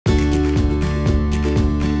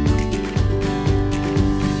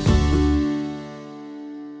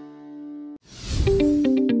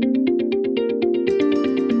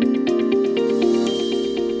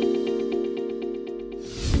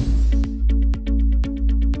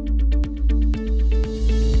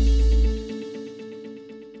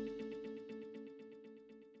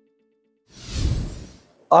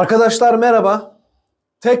Arkadaşlar merhaba.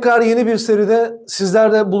 Tekrar yeni bir seride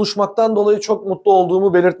sizlerle buluşmaktan dolayı çok mutlu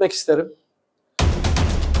olduğumu belirtmek isterim.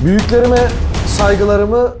 Büyüklerime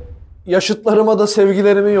saygılarımı, yaşıtlarıma da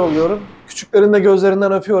sevgilerimi yolluyorum. Küçüklerin de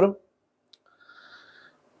gözlerinden öpüyorum.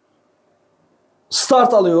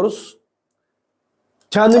 Start alıyoruz.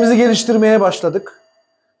 Kendimizi geliştirmeye başladık.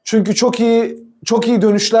 Çünkü çok iyi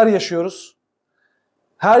dönüşler yaşıyoruz.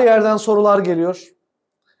 Her yerden sorular geliyor.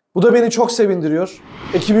 Bu da beni çok sevindiriyor.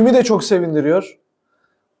 Ekibimi de çok sevindiriyor.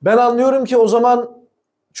 Ben anlıyorum ki o zaman,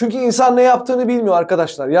 çünkü insan ne yaptığını bilmiyor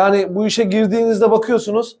arkadaşlar. Yani bu işe girdiğinizde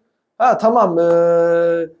bakıyorsunuz. Ha tamam,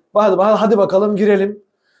 hadi bakalım girelim.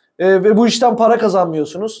 Ve bu işten para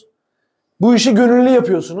kazanmıyorsunuz. Bu işi gönüllü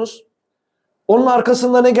yapıyorsunuz. Onun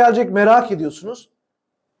arkasında ne gelecek merak ediyorsunuz.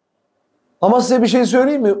 Ama size bir şey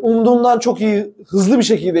söyleyeyim mi? Umduğumdan çok iyi, hızlı bir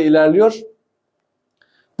şekilde ilerliyor.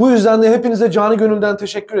 Bu yüzden de hepinize canı gönülden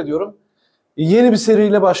teşekkür ediyorum. Yeni bir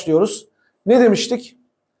seriyle başlıyoruz. Ne demiştik?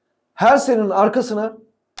 Her serinin arkasına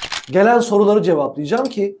gelen soruları cevaplayacağım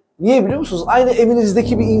ki, niye biliyor musunuz? Aynı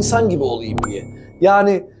evinizdeki bir insan gibi olayım diye.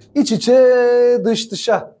 Yani iç içe dış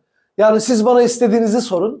dışa. Yani siz bana istediğinizi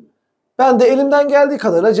sorun. Ben de elimden geldiği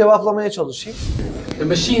kadarıyla cevaplamaya çalışayım. The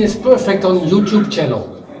machine is perfect on YouTube channel.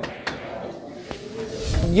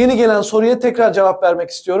 Yeni gelen soruya tekrar cevap vermek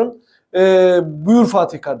istiyorum. Buyur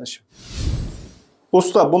Fatih kardeşim.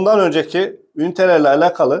 Usta, bundan önceki ünitelerle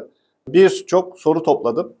alakalı birçok soru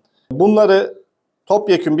topladım. Bunları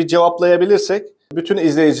topyekün bir cevaplayabilirsek bütün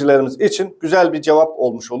izleyicilerimiz için güzel bir cevap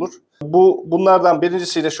olmuş olur. Bunlardan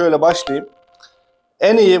birincisiyle şöyle başlayayım.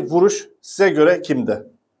 En iyi vuruş size göre kimde?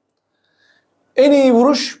 En iyi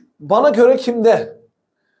vuruş bana göre kimde?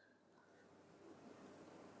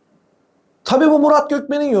 Tabii bu Murat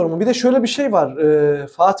Gökmen'in yorumu. Bir de şöyle bir şey var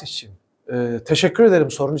Fatih'ciğim. Teşekkür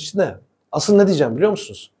ederim sorun için de. Asıl ne diyeceğim biliyor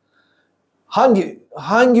musunuz?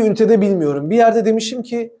 Hangi ünitede bilmiyorum. Bir yerde demişim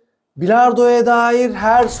ki bilardoya dair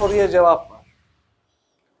her soruya cevap var.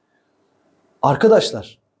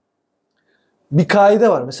 Arkadaşlar, bir kaide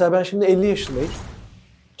var. Mesela ben şimdi 50 yaşındayım.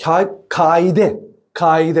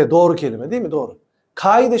 Kaide doğru kelime değil mi? Doğru.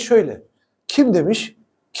 Kaide şöyle. Kim demiş?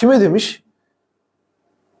 Kime demiş?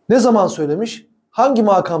 Ne zaman söylemiş? Hangi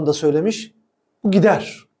makamda söylemiş? Bu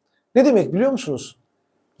gider. Ne demek biliyor musunuz?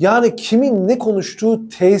 Yani kimin ne konuştuğu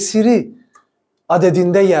tesiri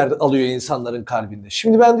adedinde yer alıyor insanların kalbinde.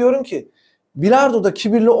 Şimdi ben diyorum ki bilardoda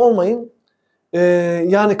kibirli olmayın.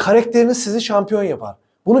 Yani karakteriniz sizi şampiyon yapar.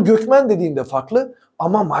 Bunu Gökmen dediğinde farklı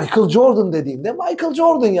ama Michael Jordan dediğinde Michael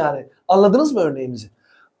Jordan yani. Anladınız mı örneğimizi?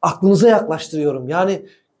 Aklınıza yaklaştırıyorum. Yani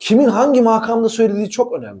kimin hangi makamda söylediği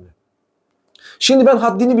çok önemli. Şimdi ben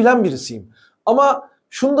haddini bilen birisiyim. Ama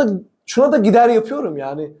şuna da gider yapıyorum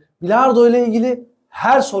yani. Bilardo ile ilgili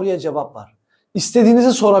her soruya cevap var.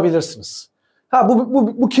 İstediğinizi sorabilirsiniz. Ha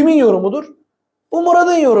bu kimin yorumudur? Bu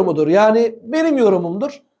Murat'ın yorumudur. Yani benim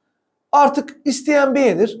yorumumdur. Artık isteyen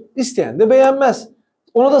beğenir, isteyen de beğenmez.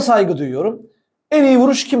 Ona da saygı duyuyorum. En iyi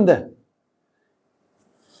vuruş kimde?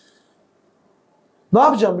 Ne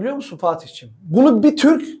yapacağım biliyor musun Fatih'ciğim? Bunu bir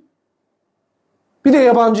Türk, bir de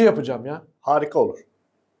yabancı yapacağım ya. Harika olur.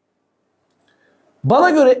 Bana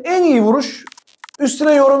göre en iyi vuruş,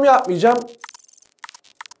 üstüne yorum yapmayacağım.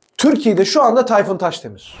 Türkiye'de şu anda Tayfun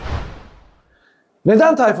Taşdemir.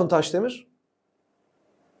 Neden Tayfun Taşdemir?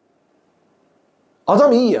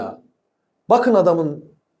 Adam iyi ya. Bakın adamın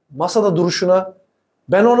masada duruşuna.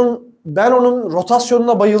 Ben onun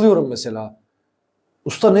rotasyonuna bayılıyorum mesela.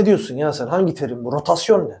 Usta ne diyorsun ya sen? Hangi terim bu?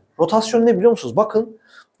 Rotasyon ne? Rotasyon ne biliyor musunuz? Bakın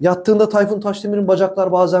yattığında Tayfun Taşdemir'in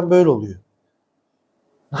bacaklar bazen böyle oluyor.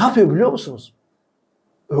 Ne yapıyor biliyor musunuz?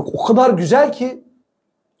 O kadar güzel ki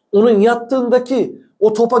onun yattığındaki,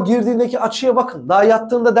 o topa girdiğindeki açıya bakın. Daha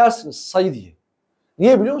yattığında dersiniz sayı diye.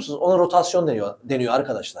 Niye biliyor musunuz? Ona rotasyon deniyor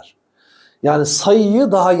arkadaşlar. Yani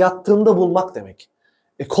sayıyı daha yattığında bulmak demek.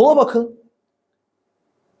 Kola bakın.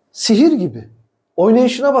 Sihir gibi.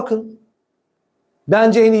 Oynayışına bakın.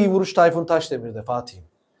 Bence en iyi vuruş Tayfun Taşdemir'de Fatih'im.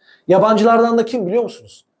 Yabancılardan da kim biliyor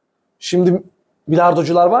musunuz? Şimdi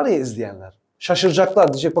bilardocular var ya izleyenler.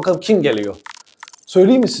 Şaşıracaklar, diyecek bakalım kim geliyor.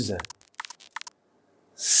 Söyleyeyim mi size?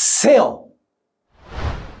 Seo.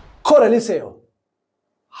 Koreli Seo.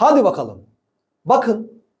 Hadi bakalım.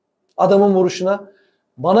 Bakın adamın vuruşuna.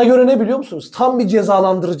 Bana göre ne biliyor musunuz? Tam bir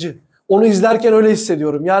cezalandırıcı. Onu izlerken öyle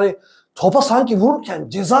hissediyorum. Yani topa sanki vururken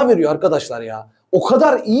ceza veriyor arkadaşlar ya. O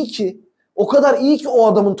kadar iyi ki o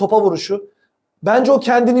adamın topa vuruşu. Bence o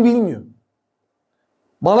kendini bilmiyor.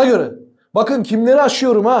 Bana göre. Bakın kimleri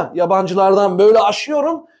aşıyorum ha. Yabancılardan böyle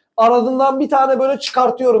aşıyorum. Aradığından bir tane böyle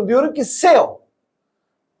çıkartıyorum. Diyorum ki Seo.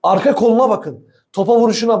 Arka koluna bakın. Topa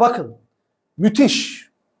vuruşuna bakın.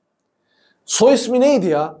 Müthiş. Soy ismi neydi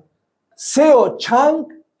ya? Seo Chang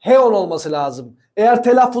Heon olması lazım. Eğer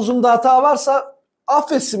telaffuzumda hata varsa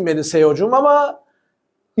affetsin beni Seo'cum ama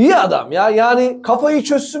iyi adam ya. Yani kafayı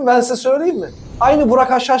çözsün, ben size söyleyeyim mi? Aynı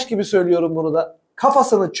Burak Haşhaş gibi söylüyorum bunu da.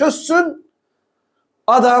 Kafasını çözsün,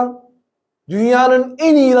 adam dünyanın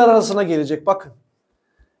en iyiler arasına gelecek. Bakın.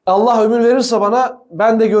 Allah ömür verirse bana,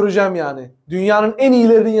 ben de göreceğim yani. Dünyanın en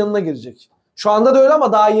iyilerinin yanına girecek. Şu anda da öyle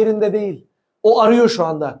ama daha yerinde değil. O arıyor şu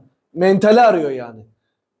anda. Mentali arıyor yani.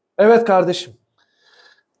 Evet kardeşim.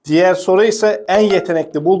 Diğer soru ise en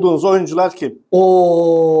yetenekli bulduğunuz oyuncular kim?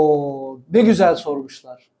 Oo, ne güzel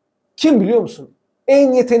sormuşlar. Kim biliyor musun?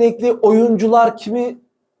 En yetenekli oyuncular kimi?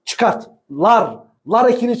 Çıkart. Lar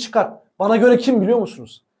ekini çıkart. Bana göre kim biliyor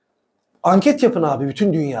musunuz? Anket yapın abi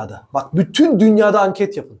bütün dünyada. Bak bütün dünyada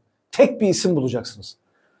anket yapın. Tek bir isim bulacaksınız.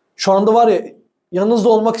 Şu anda var ya, yanınızda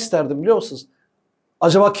olmak isterdim biliyor musunuz?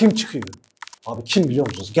 Acaba kim çıkıyor? Abi kim biliyor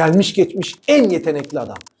musunuz? Gelmiş geçmiş en yetenekli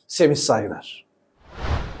adam. Semih Saygıner.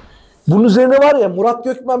 Bunun üzerine var ya, Murat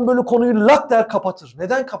Gökmen böyle konuyu lak der kapatır.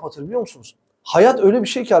 Neden kapatır biliyor musunuz? Hayat öyle bir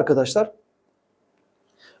şey ki arkadaşlar.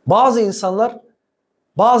 Bazı insanlar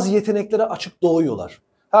bazı yeteneklere açık doğuyorlar.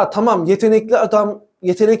 Ha tamam, yetenekli adam,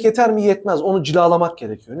 yetenek yeter mi? Yetmez. Onu cilalamak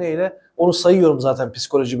gerekiyor. Neyle? Onu sayıyorum zaten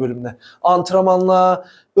psikoloji bölümünde. Antrenmanla,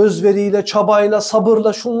 özveriyle, çabayla,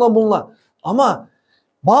 sabırla, şunla bunla. Ama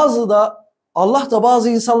Allah da bazı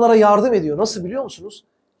insanlara yardım ediyor. Nasıl biliyor musunuz?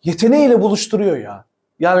 Yeteneğiyle buluşturuyor ya.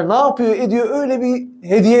 Yani ne yapıyor ediyor, öyle bir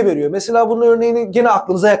hediye veriyor. Mesela bunun örneğini gene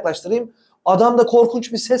aklınıza yaklaştırayım. Adamda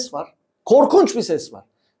korkunç bir ses var. Korkunç bir ses var.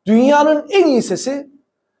 Dünyanın en iyi sesi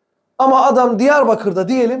ama adam Diyarbakır'da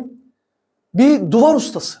diyelim bir duvar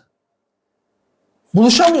ustası.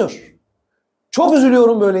 Buluşamıyor. Çok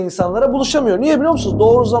üzülüyorum böyle insanlara, buluşamıyor. Niye biliyor musunuz?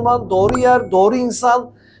 Doğru zaman, doğru yer, doğru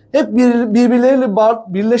insan hep birbirleriyle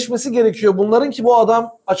birleşmesi gerekiyor bunların ki bu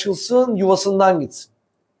adam açılsın, yuvasından gitsin.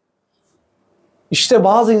 İşte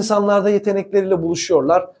bazı insanlar da yetenekleriyle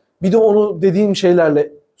buluşuyorlar. Bir de onu dediğim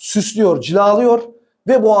şeylerle süslüyor, cilalıyor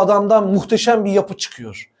ve bu adamdan muhteşem bir yapı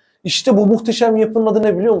çıkıyor. İşte bu muhteşem yapının adı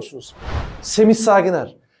ne biliyor musunuz? Semih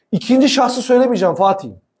Saygıner. İkinci şahsı söylemeyeceğim Fatih.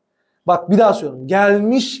 Bak bir daha söylüyorum.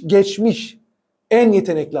 Gelmiş geçmiş en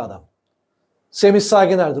yetenekli adam. Semih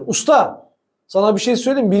Saygıner'dir. Usta sana bir şey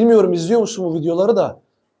söyleyeyim. Bilmiyorum izliyor musun bu videoları da.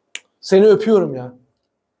 Seni öpüyorum ya.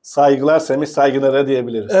 Saygılar Semih Saygıner'e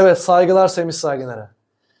diyebiliriz. Evet, saygılar Semih Saygıner'e.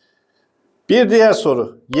 Bir diğer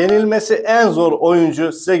soru. Yenilmesi en zor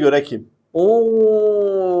oyuncu size göre kim?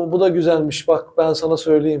 Oo, bu da güzelmiş. Bak ben sana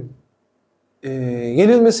söyleyeyim.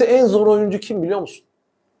 Yenilmesi en zor oyuncu kim biliyor musun?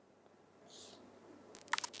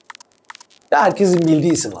 Ya herkesin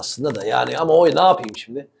bildiği isim aslında da yani, ama o ne yapayım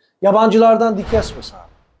şimdi? Yabancılardan Dick Jaspers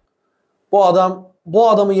abi. Bu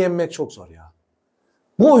adamı yenmek çok zor ya.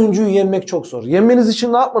 Bu oyuncuyu yenmek çok zor. Yenmeniz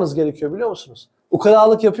için ne yapmanız gerekiyor biliyor musunuz?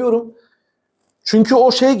 Ukalalık yapıyorum. Çünkü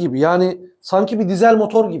o şey gibi yani, sanki bir dizel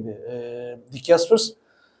motor gibi Dick Jaspers.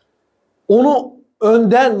 Onu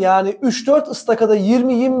önden yani 3-4 ıstakada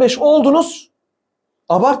 20-25 oldunuz.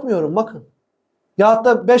 Abartmıyorum bakın. Ya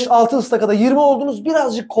hatta 5-6 ıstakada 20 oldunuz,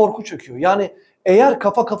 birazcık korku çöküyor. Yani eğer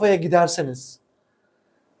kafa kafaya giderseniz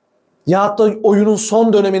ya hatta oyunun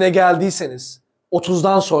son dönemine geldiyseniz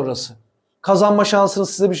 30'dan sonrası kazanma şansınız,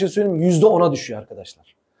 size bir şey söyleyeyim mi? %10'a düşüyor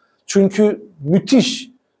arkadaşlar. Çünkü müthiş.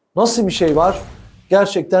 Nasıl bir şey var?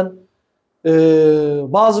 Gerçekten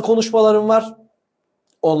bazı konuşmalarım var.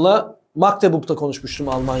 Onunla Magdeburg'da konuşmuştum,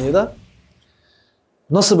 Almanya'da.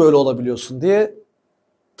 Nasıl böyle olabiliyorsun diye.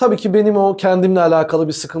 Tabii ki benim o kendimle alakalı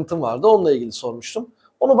bir sıkıntım vardı. Onunla ilgili sormuştum.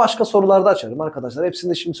 Onu başka sorularda açarım arkadaşlar. Hepsini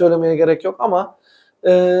de şimdi söylemeye gerek yok ama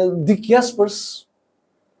Dick Jaspers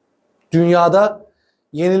dünyada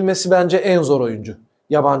yenilmesi bence en zor oyuncu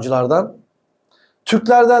yabancılardan.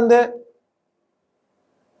 Türklerden de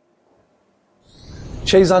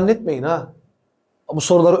şey zannetmeyin ha. Bu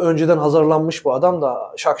soruları önceden hazırlanmış bu adam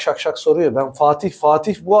da şak şak şak soruyor. Ben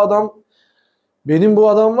Fatih bu adam, benim bu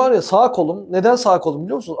adam var ya sağ kolum. Neden sağ kolum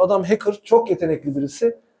biliyor musunuz? Adam hacker, çok yetenekli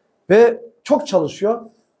birisi ve çok çalışıyor.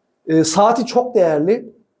 Saati çok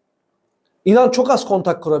değerli. İnan çok az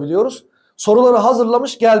kontak kurabiliyoruz. Soruları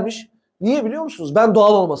hazırlamış gelmiş. Niye biliyor musunuz? Ben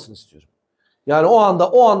doğal olmasını istiyorum. Yani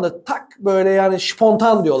o anda tak böyle yani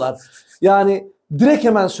spontan diyorlar. Yani direkt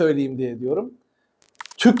hemen söyleyeyim diye diyorum.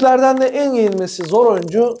 Türklerden de en yenilmesi zor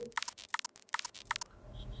oyuncu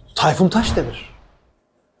Tayfun Taşdemir.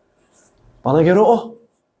 Bana göre o.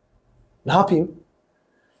 Ne yapayım?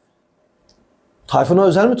 Tayfun'a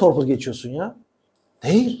özel mi torpil geçiyorsun ya?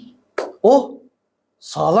 Değil. O.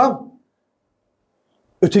 Sağlam.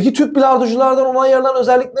 Öteki Türk bilardoculardan ona ayırılan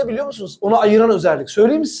özellik ne biliyor musunuz? Ona ayıran özellik.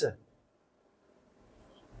 Söyleyeyim mi size?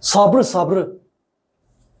 Sabrı.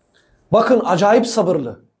 Bakın acayip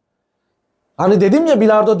sabırlı. Hani dedim ya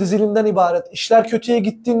bilardo dizilimden ibaret. İşler kötüye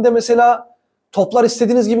gittiğinde mesela toplar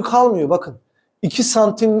istediğiniz gibi kalmıyor. Bakın 2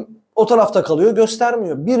 santim o tarafta kalıyor,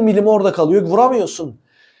 göstermiyor. 1 milim orada kalıyor, vuramıyorsun.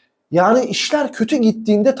 Yani işler kötü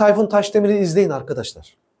gittiğinde Tayfun Taşdemir'i izleyin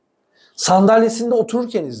arkadaşlar. Sandalyesinde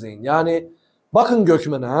otururken izleyin. Yani bakın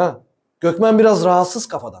Gökmen'e ha. Gökmen biraz rahatsız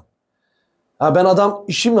kafadan. Ha ben adam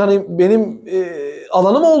işim hani benim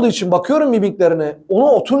alanım olduğu için bakıyorum mimiklerine. Onu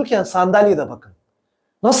otururken sandalyede bakın.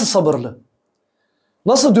 Nasıl sabırlı.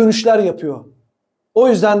 Nasıl dönüşler yapıyor. O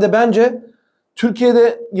yüzden de bence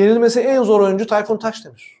Türkiye'de yenilmesi en zor oyuncu Tayfun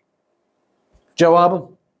Taşdemir.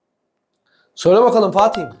 Cevabım. Söyle bakalım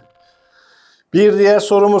Fatih. Bir diğer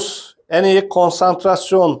sorumuz en iyi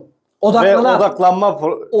konsantrasyon ve odaklanma.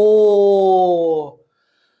 Oo.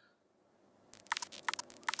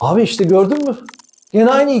 Abi işte gördün mü? Yine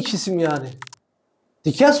aynı iki isim yani.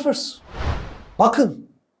 Dick Jaspers. Bakın.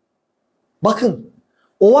 Bakın.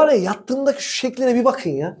 O var ya yattığındaki şu şekline bir bakın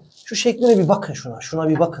ya. Şu şekline bir bakın şuna. Şuna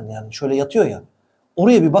bir bakın yani. Şöyle yatıyor ya.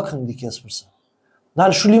 Oraya bir bakın Dick Jaspers'a.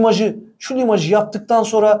 Yani şu limajı yaptıktan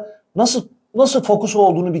sonra nasıl fokus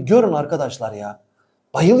olduğunu bir görün arkadaşlar ya.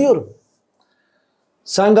 Bayılıyorum.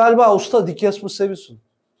 Sen galiba usta Dick Jaspers seviyorsun.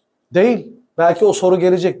 Değil. Belki o soru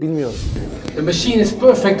gelecek bilmiyorum. The machine is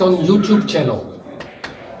perfect on YouTube channel.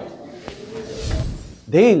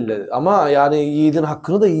 Değil ama yani yiğidin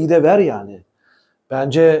hakkını da yiğide ver yani.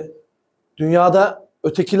 Bence dünyada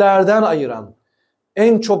ötekilerden ayıran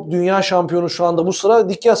en çok dünya şampiyonu şu anda bu sıra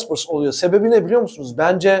Dick Jaspers oluyor. Sebebi ne biliyor musunuz?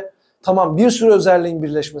 Bence tamam bir sürü özelliğin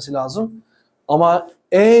birleşmesi lazım. Ama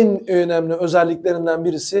en önemli özelliklerinden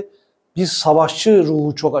birisi bir savaşçı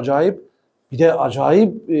ruhu çok acayip. Bir de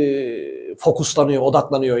acayip fokuslanıyor,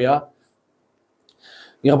 odaklanıyor ya.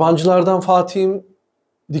 Yabancılardan Fatih'im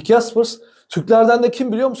Dick Jaspers. Türklerden de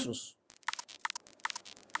kim biliyor musunuz?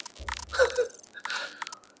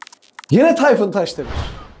 Yine Tayfun Taşdemir.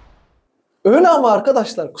 Öyle ama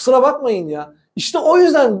arkadaşlar kusura bakmayın ya. İşte o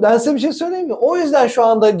yüzden ben size bir şey söyleyeyim mi? O yüzden şu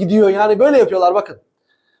anda gidiyor yani böyle yapıyorlar bakın.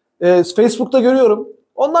 Facebook'ta görüyorum.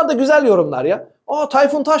 Onlar da güzel yorumlar ya.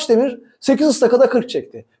 Tayfun Taşdemir 8 ıstakada 40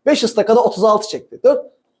 çekti. 5 ıstakada 36 çekti. 4.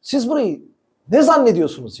 Siz burayı ne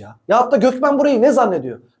zannediyorsunuz ya? Ya hatta Gökmen burayı ne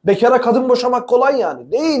zannediyor? Bekara kadın boşamak kolay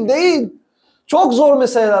yani. Değil. Çok zor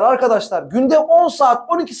meseleler arkadaşlar. Günde 10 saat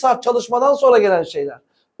 12 saat çalışmadan sonra gelen şeyler.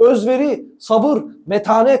 Özveri, sabır,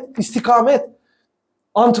 metanet, istikamet,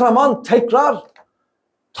 antrenman, tekrar.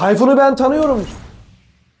 Tayfun'u ben tanıyorum.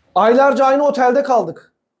 Aylarca aynı otelde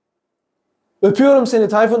kaldık. Öpüyorum seni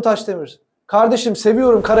Tayfun Taşdemir. Kardeşim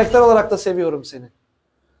seviyorum, karakter olarak da seviyorum seni.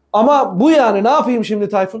 Ama bu yani ne yapayım şimdi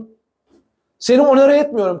Tayfun? Seni onore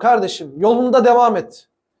etmiyorum kardeşim. Yolunda devam et.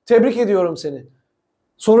 Tebrik ediyorum seni.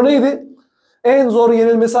 Soru neydi? En zor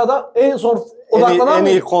yenilmesi adam, en zor odaklanan en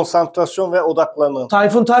iyi konsantrasyon ve odaklanma.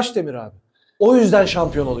 Tayfun Taşdemir abi. O yüzden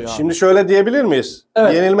şampiyon oluyor abi. Şimdi şöyle diyebilir miyiz?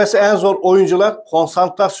 Evet. Yenilmesi en zor oyuncular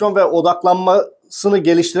konsantrasyon ve odaklanmasını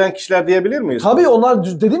geliştiren kişiler diyebilir miyiz? Tabii onlar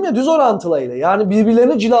dedim ya düz orantılıyla. Yani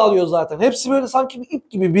birbirlerini cilalıyor zaten. Hepsi böyle sanki bir ip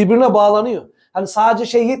gibi birbirine bağlanıyor. Hani sadece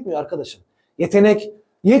şey yetmiyor arkadaşım. Yetenek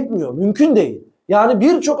yetmiyor. Mümkün değil. Yani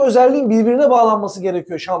birçok özelliğin birbirine bağlanması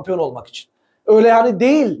gerekiyor şampiyon olmak için. Öyle yani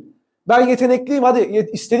değil. Ben yetenekliyim hadi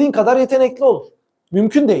istediğin kadar yetenekli ol.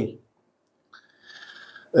 Mümkün değil.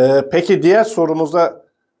 Peki diğer sorumuzda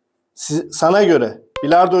sana göre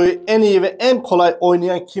bilardoyu en iyi ve en kolay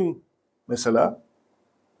oynayan kim mesela?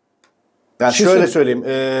 Yani şöyle söyleyeyim.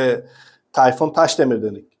 Tayfun Taşdemir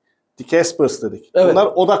dedik. Dick Jaspers dedik. Evet. Bunlar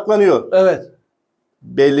odaklanıyor. Evet.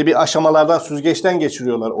 Belli bir aşamalardan süzgeçten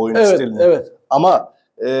geçiriyorlar oyun stilini. Evet. Ama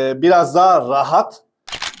biraz daha rahat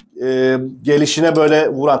gelişine böyle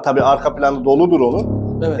vuran tabii arka planda doludur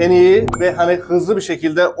onun. Evet. En iyi ve hani hızlı bir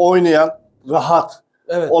şekilde oynayan rahat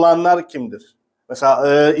olanlar kimdir?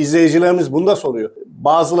 Mesela izleyicilerimiz bunu da soruyor.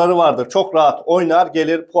 Bazıları vardır çok rahat oynar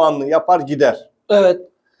gelir puanını yapar gider. Evet.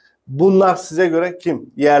 Bunlar size göre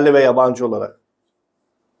kim? Yerli ve yabancı olarak.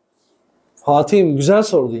 Fatih'im güzel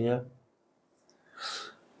sordun ya.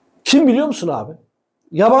 Kim biliyor musun abi?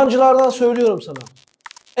 Yabancılardan söylüyorum sana.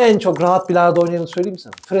 En çok rahat bilardo oynayanı söyleyeyim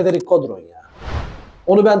sana. Frederic Codron ya.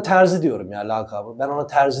 Onu ben terzi diyorum ya lakabı. Ben ona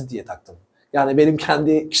terzi diye taktım. Yani benim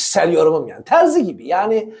kendi kişisel yorumum yani. Terzi gibi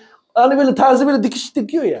yani. Hani böyle terzi böyle dikiş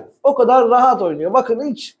dikiyor ya. O kadar rahat oynuyor.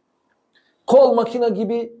 Bakın hiç kol makine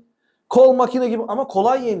gibi ama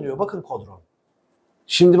kolay yeniliyor. Bakın Codron.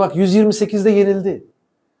 Şimdi bak 128'de yenildi.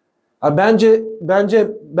 Ha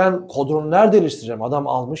bence ben Codron'u nerede eleştireceğim? Adam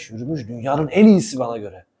almış, yürümüş. Dünyanın en iyisi bana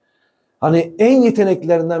göre. Hani en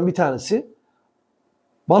yeteneklilerinden bir tanesi.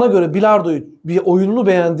 Bana göre bilardoyu, bir oyununu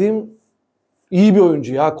beğendiğim iyi bir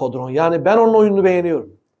oyuncu ya Codron. Yani ben onun oyununu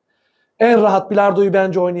beğeniyorum. En rahat bilardoyu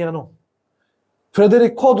bence oynayan o.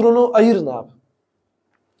 Frederic Kodron'u ayırın abi.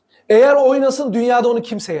 Eğer oynasın dünyada onu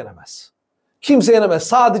kimse yenemez. Kimse yenemez.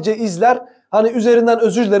 Sadece izler. Hani üzerinden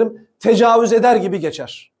özür dilerim tecavüz eder gibi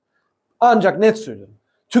geçer. Ancak net söylüyorum.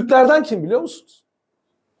 Türklerden kim biliyor musunuz?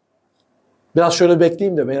 Biraz şöyle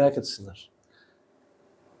bekleyeyim de merak etsinler.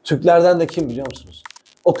 Türklerden de kim biliyor musunuz?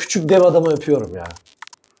 O küçük dev adamı öpüyorum ya.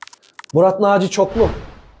 Murat Naci Çoklu.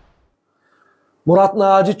 Murat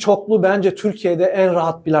Naci Çoklu bence Türkiye'de en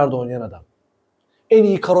rahat bilardo oynayan adam. En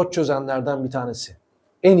iyi karot çözenlerden bir tanesi.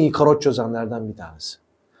 En iyi karot çözenlerden bir tanesi.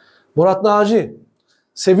 Murat Naci,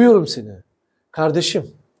 seviyorum seni.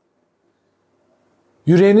 Kardeşim.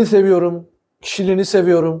 Yüreğini seviyorum. Kişiliğini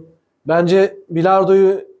seviyorum. Bence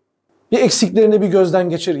bilardoyu bir eksiklerini bir gözden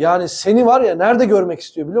geçir. Yani seni var ya nerede görmek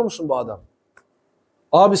istiyor biliyor musun bu adam?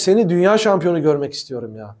 Abi seni dünya şampiyonu görmek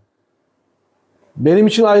istiyorum ya. Benim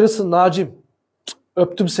için ayrısın Nacim.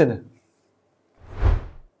 Öptüm seni.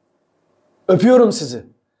 Öpüyorum sizi.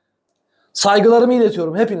 Saygılarımı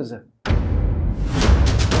iletiyorum hepinize.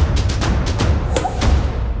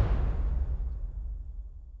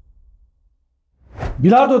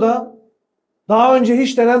 Bilardo'da daha önce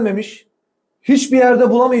hiç denenmemiş, hiçbir yerde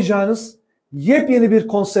bulamayacağınız yepyeni bir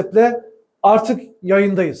konseptle artık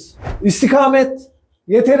yayındayız. İstikamet,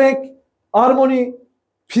 yetenek, armoni,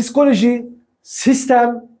 psikoloji,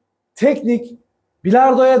 sistem, teknik,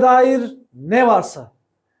 bilardoya dair ne varsa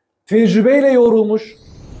tecrübeyle yoğrulmuş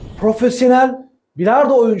profesyonel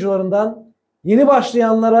bilardo oyuncularından yeni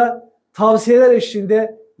başlayanlara tavsiyeler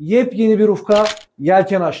eşliğinde yepyeni bir ufka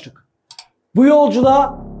yelken açtık. Bu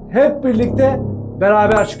yolculuğa hep birlikte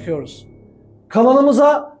beraber çıkıyoruz.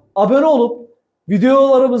 Kanalımıza abone olup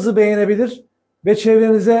videolarımızı beğenebilir ve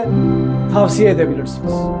çevrenize tavsiye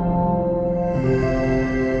edebilirsiniz.